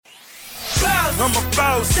I'm a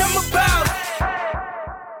boss. I'm about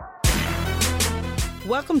it.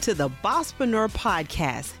 Welcome to the Bosspreneur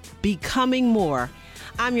Podcast, Becoming More.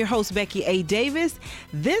 I'm your host, Becky A. Davis.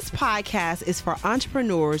 This podcast is for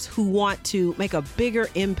entrepreneurs who want to make a bigger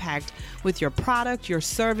impact with your product, your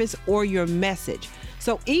service, or your message.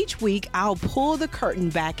 So each week, I'll pull the curtain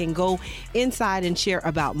back and go inside and share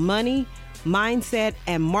about money, mindset,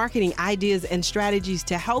 and marketing ideas and strategies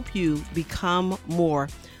to help you become more.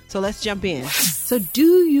 So let's jump in. So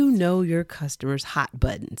do you know your customers' hot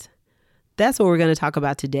buttons? That's what we're going to talk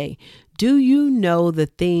about today. Do you know the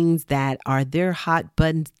things that are their hot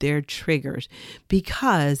buttons, their triggers?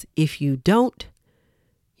 Because if you don't,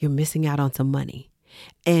 you're missing out on some money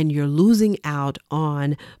and you're losing out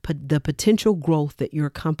on the potential growth that your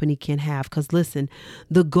company can have. Because listen,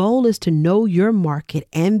 the goal is to know your market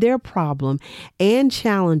and their problem and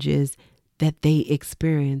challenges that they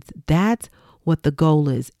experience. That's what the goal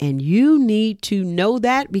is. And you need to know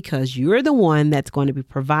that because you're the one that's going to be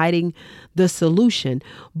providing the solution.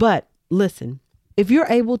 But listen, if you're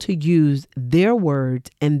able to use their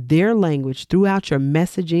words and their language throughout your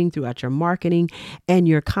messaging, throughout your marketing and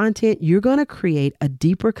your content, you're going to create a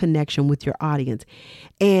deeper connection with your audience.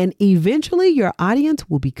 And eventually your audience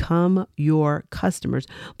will become your customers.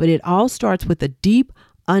 But it all starts with a deep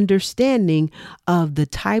understanding of the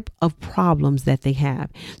type of problems that they have.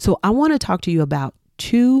 So I want to talk to you about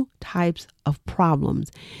two types of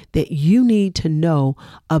problems that you need to know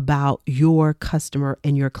about your customer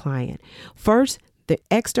and your client. First, the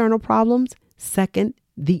external problems. Second,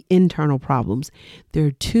 the internal problems.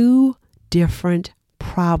 They're two different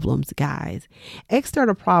problems, guys.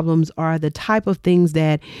 External problems are the type of things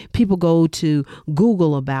that people go to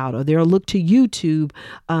Google about, or they'll look to YouTube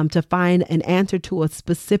to find an answer to a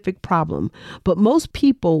specific problem. But most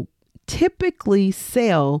people typically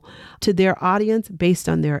sell to their audience based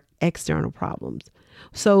on their external problems.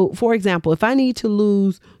 So, for example, if I need to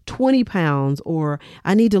lose 20 pounds or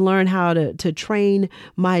I need to learn how to train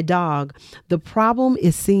my dog, the problem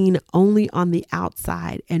is seen only on the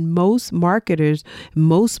outside. And most marketers,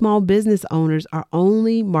 most small business owners are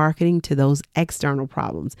only marketing to those external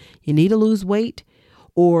problems. You need to lose weight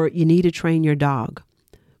or you need to train your dog.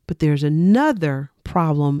 But there's another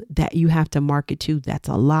problem that you have to market to that's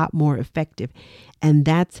a lot more effective, and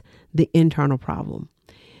that's the internal problem.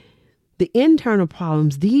 The internal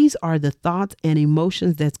problems, these are the thoughts and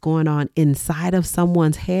emotions that's going on inside of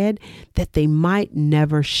someone's head that they might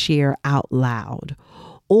never share out loud.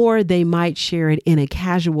 Or they might share it in a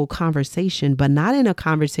casual conversation, but not in a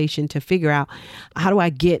conversation to figure out how do I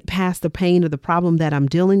get past the pain of the problem that I'm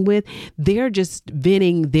dealing with. They're just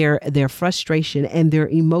venting their frustration and their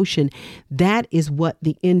emotion. That is what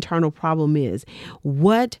the internal problem is.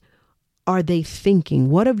 What are they thinking?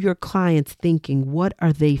 What are your clients thinking? What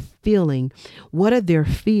are they feeling? What are their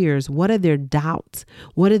fears? What are their doubts?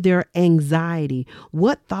 What are their anxiety?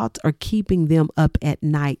 What thoughts are keeping them up at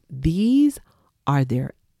night? These are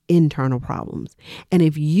their internal problems. And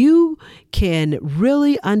if you can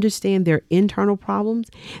really understand their internal problems,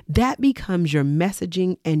 that becomes your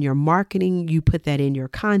messaging and your marketing. You put that in your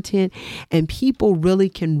content and people really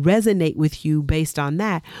can resonate with you based on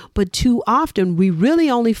that. But too often we really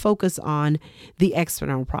only focus on the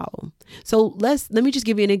external problem. So let me just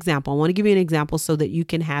give you an example. I want to give you an example so that you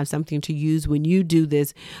can have something to use when you do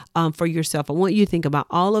this for yourself. I want you to think about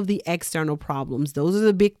all of the external problems. Those are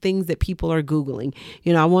the big things that people are Googling.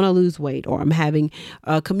 You know, I want to lose weight, or I'm having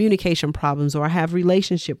communication problems, or I have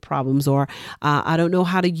relationship problems, or I don't know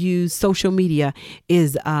how to use social media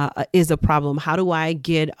is a problem. How do I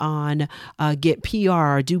get PR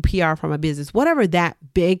or do PR for my business? Whatever that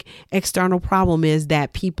big external problem is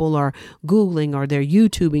that people are Googling or they're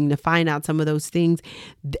YouTubing to find out some of those things.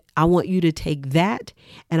 I want you to take that,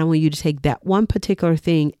 and I want you to take that one particular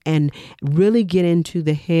thing and really get into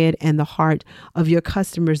the head and the heart of your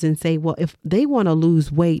customers and say, well, if they want to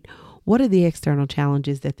lose weight, what are the external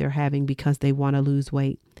challenges that they're having because they want to lose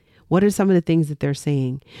weight? What are some of the things that they're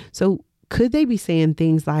saying? So could they be saying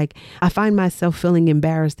things like, I find myself feeling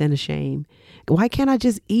embarrassed and ashamed. Why can't I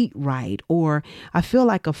just eat right? Or I feel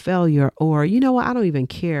like a failure, or, you know what, I don't even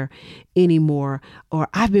care anymore. Or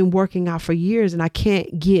I've been working out for years and I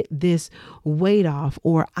can't get this weight off.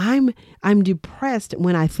 Or I'm depressed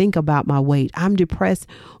when I think about my weight. I'm depressed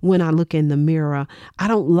when I look in the mirror. I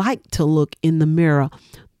don't like to look in the mirror.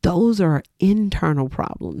 Those are internal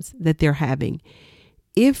problems that they're having.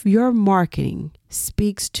 If your marketing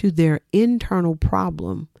speaks to their internal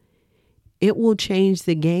problem, it will change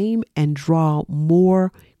the game and draw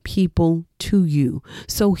more people to you.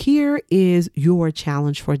 So here is your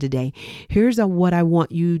challenge for today. Here's what I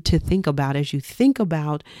want you to think about as you think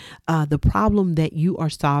about the problem that you are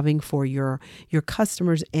solving for your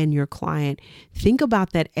customers and your client. Think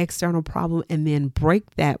about that external problem and then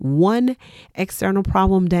break that one external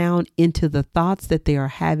problem down into the thoughts that they are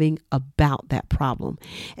having about that problem.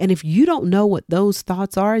 And if you don't know what those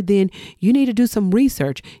thoughts are, then you need to do some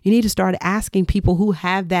research. You need to start asking people who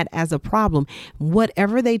have that as a problem.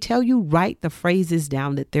 Whatever they tell you, write the phrases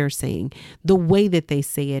down that they're saying, the way that they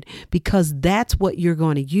say it, because that's what you're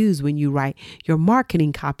going to use when you write your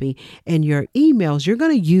marketing copy and your emails. You're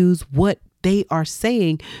going to use what they are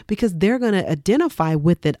saying because they're going to identify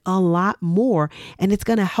with it a lot more, and it's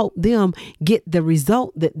going to help them get the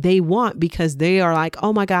result that they want because they are like,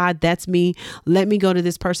 oh my God, that's me. Let me go to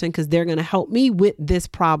this person because they're going to help me with this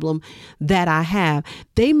problem that I have.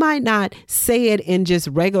 They might not say it in just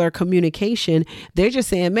regular communication. They're just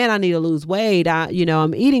saying, man, I need to lose weight.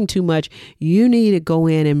 I'm eating too much. You need to go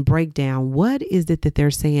in and break down what is it that they're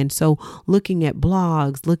saying. So looking at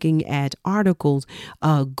blogs, looking at articles,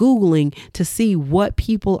 Googling to see what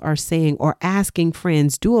people are saying, or asking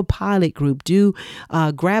friends, do a pilot group,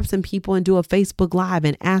 grab some people and do a Facebook Live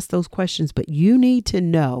and ask those questions. But you need to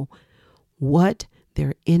know what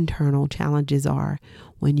their internal challenges are.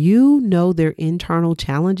 When you know their internal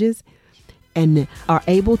challenges and are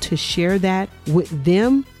able to share that with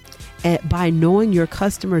them by knowing your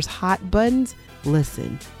customers' hot buttons,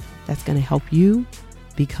 listen, that's going to help you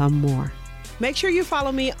become more. Make sure you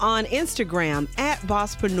follow me on Instagram at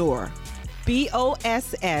Bosspreneur.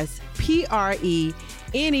 BOSSPRENEUR,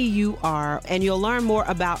 and you'll learn more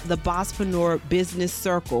about the Bosspreneur Business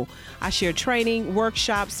Circle. I share training,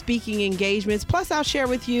 workshops, speaking engagements, plus I'll share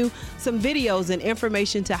with you some videos and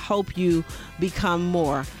information to help you become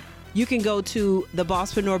more. You can go to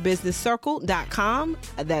thebosspreneur.businesscircle.com.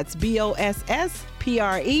 That's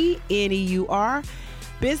BOSSPRENEUR,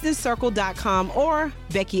 businesscircle.com, or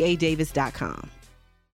BeckyADavis.com.